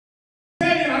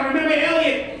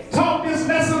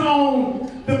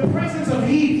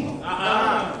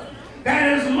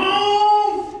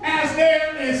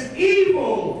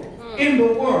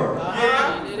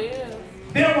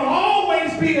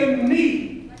be a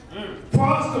need for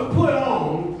us to put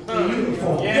on the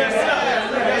uniform. Yes,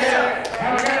 sir.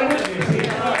 Have I got a witness here?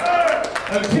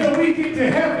 Until we get to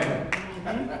heaven.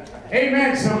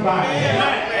 Amen, somebody.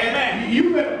 Amen.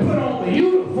 You better put on the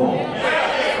uniform.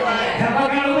 Have I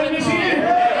got a witness here?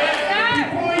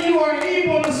 Before you are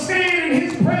able to stand in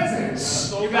his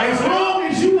presence, as long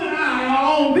as you and I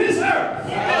are on this earth,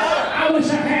 I wish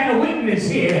I had a witness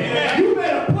here. You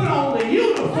better put on the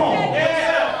uniform.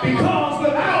 Because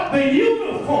without the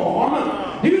uniform,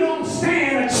 you don't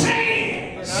stand a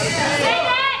chance.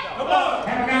 Have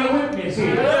I got a witness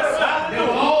here? There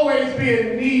will always be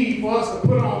a need for us to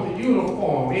put on the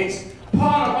uniform. It's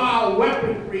part of our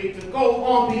weaponry to go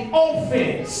on the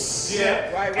offense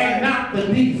and not the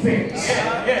defense.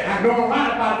 I know I'm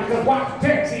right about it because watch the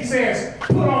text. He says,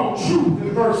 put on truth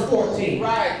in verse 14.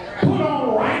 Put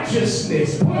on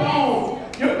righteousness. Put on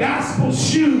your gospel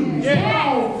shoes. Put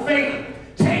on faith.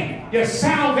 Take your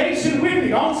salvation with you.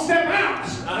 Don't step out.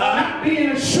 Not being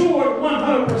assured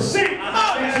 100%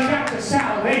 that you got the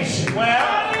salvation.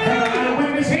 Have I got a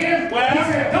witness here? He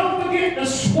said, don't forget the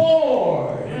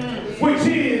sword, which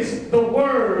is the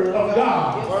word of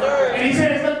God. And he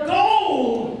says the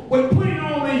goal with putting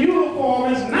on the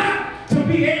uniform is not to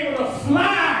be able to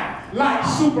fly like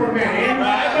Superman,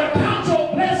 but count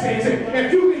your blessings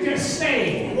if you can just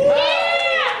stand.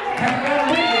 Have I got a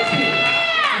witness here?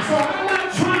 And so I'm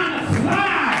not trying to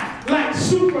fly like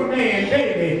Superman,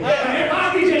 baby, but if I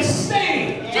can just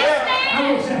stand, I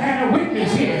wish I had a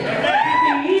witness here.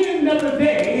 At the end of the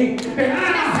day, that I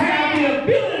have the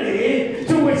ability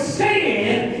to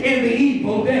withstand in the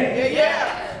evil day.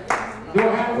 Do I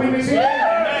have a witness here?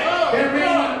 There may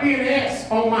not be an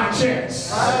S on my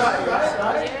chest.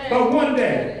 But one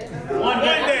day,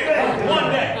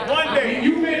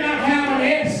 you may not have an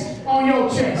S on your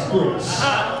chest, Bruce.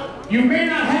 You may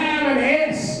not have an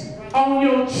S on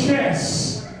your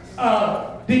chest,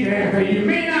 Deacon Anthony. You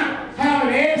may not have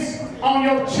an S on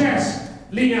your chest,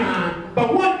 Leon.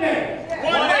 But one day,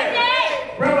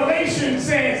 Revelation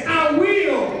says, I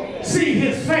will see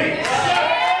his face.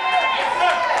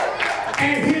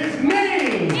 And his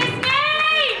name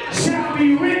shall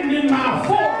be written in my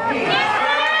forehead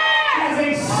as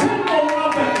a symbol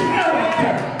of the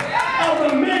character of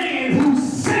the man who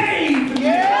saved me.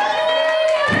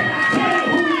 Can I tell you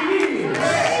who he is?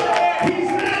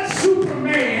 He's not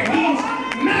Superman. He's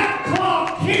not Clark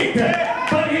Kent.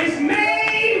 But his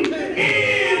name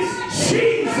is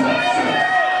Jesus.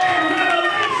 And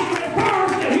Revelation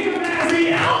refers to him as the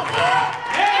Alpha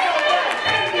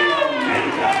and the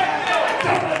Omega.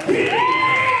 The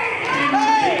beginning and the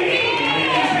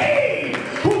end.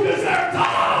 Who deserves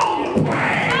all the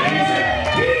praise.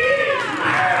 He is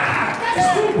my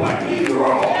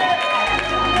superhero.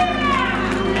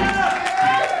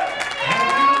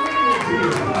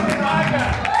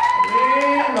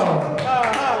 Yeah, Lord.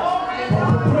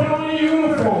 Put on the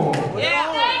uniform.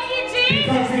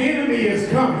 Because the enemy is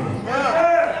coming.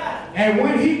 And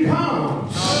when he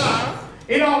comes,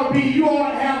 it ought to be, you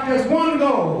ought to have just one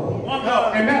goal.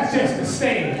 And that's just to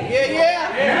stand.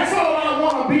 And that's all I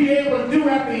want to be able to do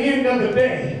at the end of the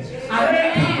day. I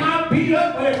may come out beat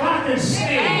up, but if I can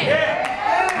stand.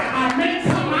 I may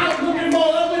come out looking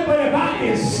more ugly, but if I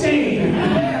can stand.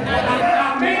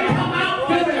 I may come out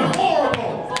feeling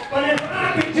horrible, but if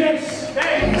I can just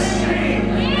stand.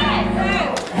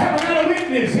 Have I got a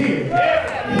witness here?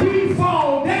 We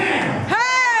fall down.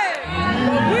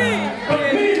 But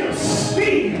men of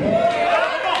steel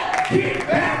get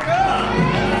back up.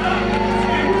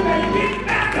 And when they get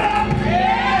back up,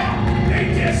 they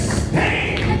just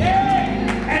stand.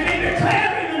 And they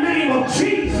declare in the name of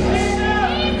Jesus,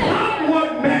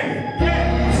 onward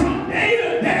man, from day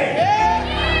to day,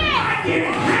 I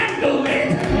can handle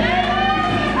it.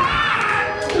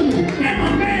 I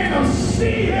am a man of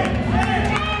steel.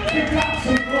 Give God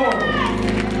some glory.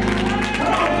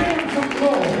 Come on, give him some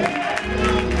glory.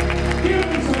 Give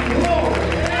him some glory.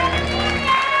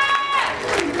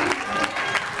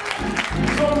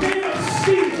 So men of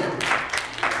steel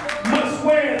must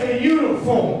wear the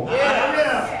uniform.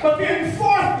 But then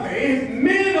fourthly,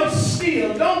 men of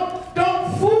steel,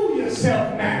 don't fool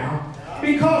yourself now,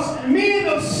 because men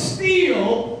of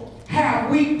steel have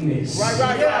weakness. Watch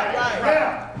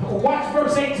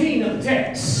verse 18 of the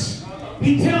text.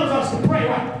 He tells us to pray.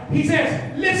 Right? He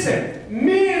says, listen,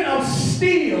 men of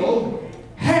steel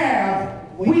have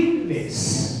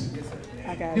weakness.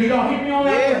 Do y'all hear me on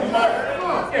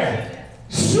that? Yeah.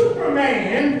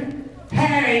 Superman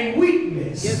had a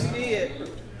weakness. Yes, he did.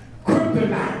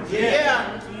 Kryptonite.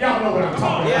 Y'all know what I'm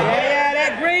talking about.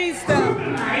 That green stuff.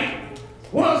 Kryptonite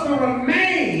was the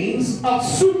remains of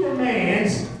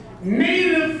Superman's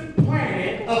native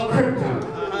planet of Krypton.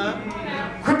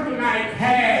 Kryptonite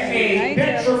has a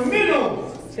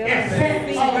detrimental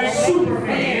effect on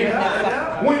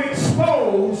Superman when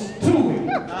exposed to it.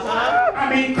 I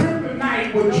mean,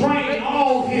 Kryptonite would drain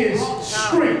all his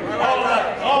strength,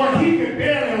 or he could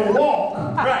barely walk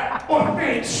or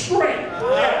think straight.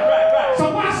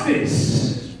 So watch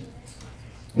this.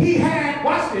 He had,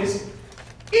 watch this,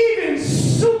 even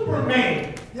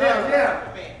Superman,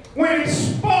 when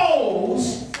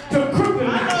exposed to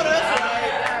Kryptonite,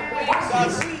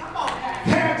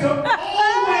 had to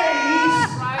always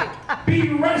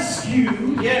be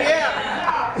rescued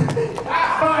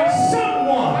by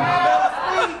someone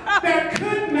that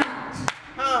could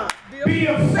not be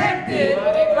affected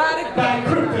by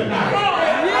Kryptonite.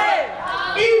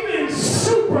 Even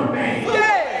Superman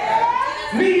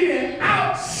needed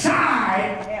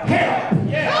outside help.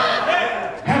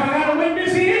 Have I got a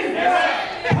witness here?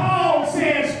 Paul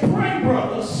says, pray,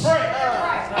 brothers,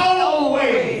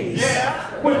 always,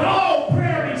 with all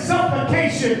prayer and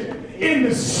supplication in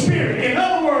the Spirit. In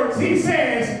other words, he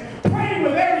says, pray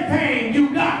with everything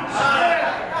you got.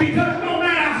 Because no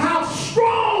matter how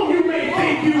strong you may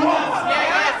think you are,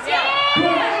 do I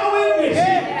have a witness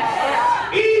here?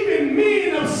 Even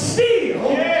men of steel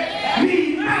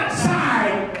need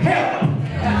outside help.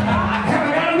 Have I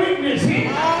got a witness here?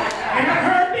 And I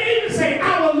heard David say, I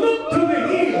will look to the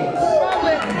hills.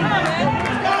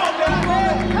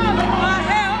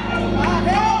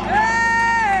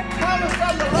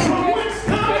 From whence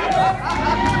cometh my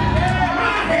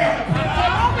help?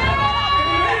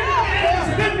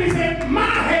 And he said, my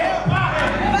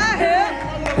help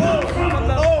comes from the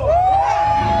Lord,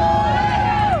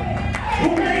 who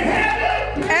made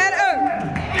heaven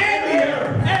and the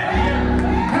earth.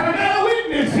 Have I got a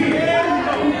witness here?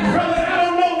 Brother, I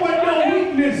don't know what your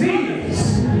weakness is,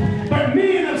 but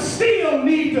men of steel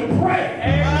need to pray.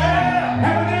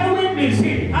 Have I got a witness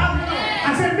here? I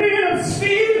said men of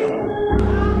steel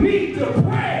need to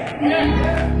pray. I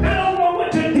don't know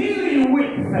what you're dealing with.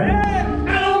 I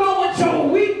don't know what your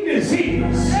weakness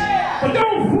is, but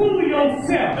don't fool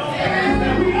yourself.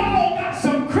 We all got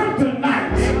some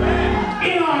kryptonite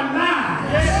in our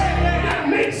lives that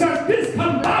makes us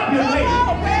discombobulated,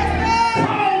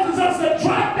 causes us to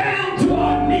drop down to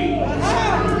our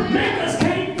knees, make us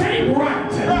can't think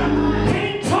right,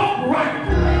 can't talk right.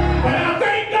 But I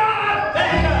thank God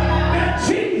that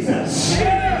Jesus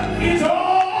is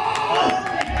all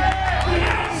the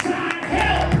outside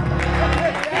help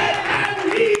that I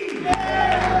need.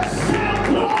 Shout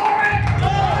glory!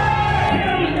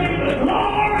 Give me the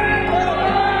glory!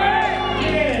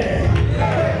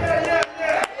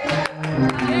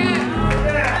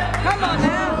 Come on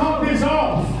now. Pump this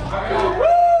off.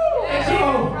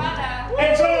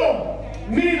 And so,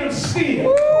 men of steel,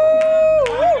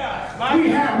 we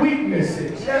have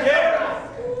weaknesses.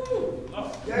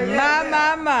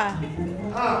 My.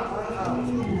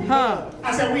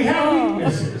 I said we have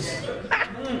weaknesses.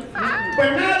 But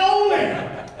not only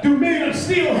do men of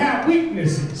steel have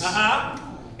weaknesses,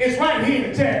 it's right here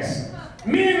in the text.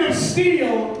 Men of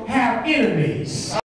steel have enemies.